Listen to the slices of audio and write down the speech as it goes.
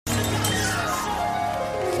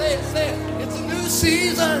It's a new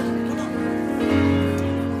season.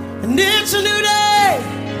 And it's a new day.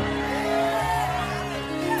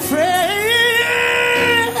 Fresh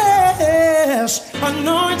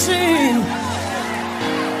anointing.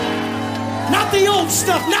 Not the old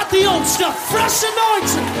stuff, not the old stuff. Fresh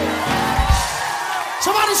anointing.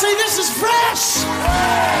 Somebody say this is fresh.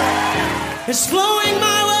 It's flowing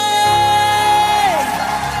my way.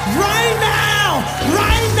 Right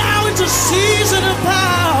now it's a season of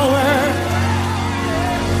power.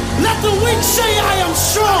 Let the weak say I am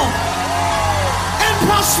strong. And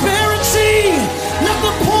prosperity. Let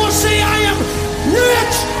the poor say I am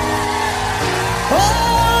rich.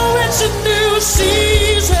 Oh, it's a new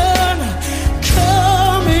season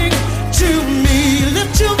coming to me.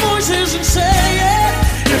 Lift your voices and say it.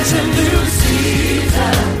 It's a new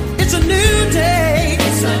season. It's a new day.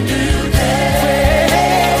 It's a new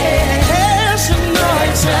day. Fresh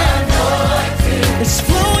anointing. It's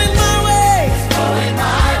flowing my way.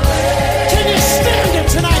 Can you stand it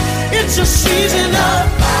tonight? It's a season of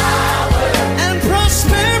power and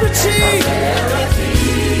prosperity.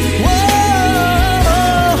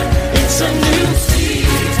 Whoa, it's a new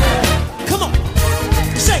season. Come on,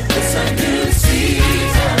 say it's a new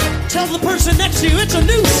season. Tell the person next to you it's a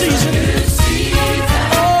new season.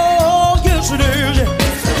 Oh, yes it is.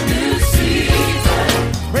 It's a new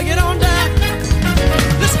season. Bring it on down.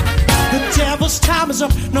 Listen, the devil's time is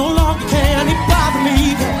up. No longer can he bother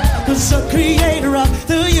me. 'Cause the creator of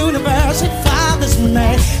the universe and Father's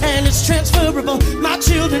man, and it's transferable. My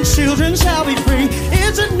children shall be free.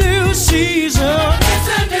 It's a new season. It's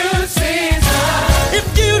a new season. If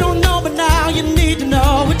you don't know, but now you need to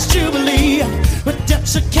know it's Jubilee. But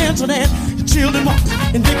debts are canceled and the children walk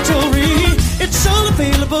in victory. It's all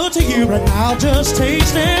available to you right now. Just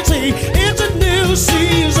taste and see. It's a new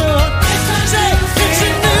season. It's a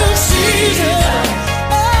new season.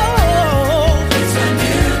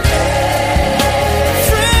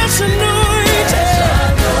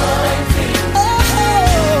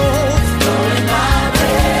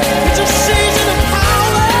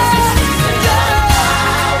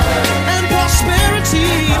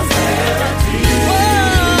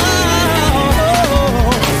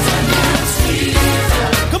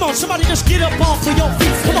 Somebody just get up off of your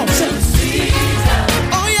feet. Come on, sing.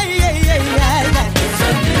 Oh, yeah. It's a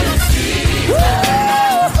new season.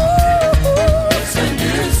 It's a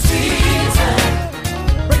new season.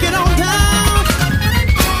 Break it on down.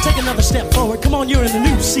 Take another step forward. Come on, you're in the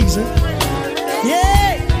new season.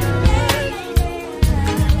 Yeah.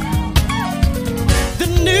 The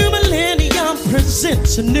new millennium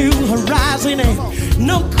presents a new horizon.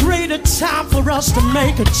 No greater time for us to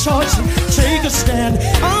make a choice and take a stand.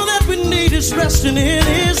 All that we need is resting in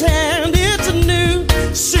His hand. It's a new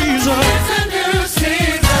season. It's a new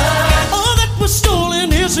season. All that was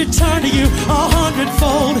stolen is returned to you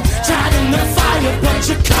 100-fold. Tried in the fire, but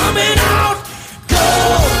you're coming out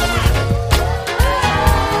gold.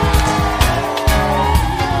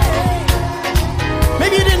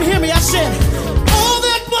 Maybe you didn't hear me. I said, all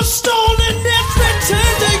that was stolen is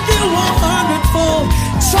returned to you 100-fold.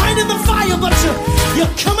 Tried in the fire, but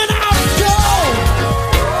you're coming out gold.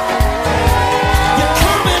 You're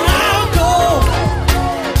coming out gold.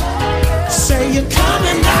 Say you're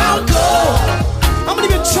coming out gold. How many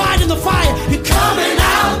of you tried in the fire? You're coming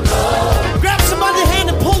out gold. Grab somebody's hand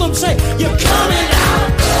and pull them. Say you're coming out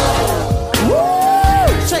gold. Woo!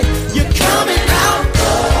 Say you're coming out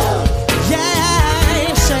gold.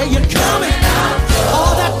 Yeah. Say you're coming out gold.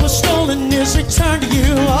 All that was stolen is returned to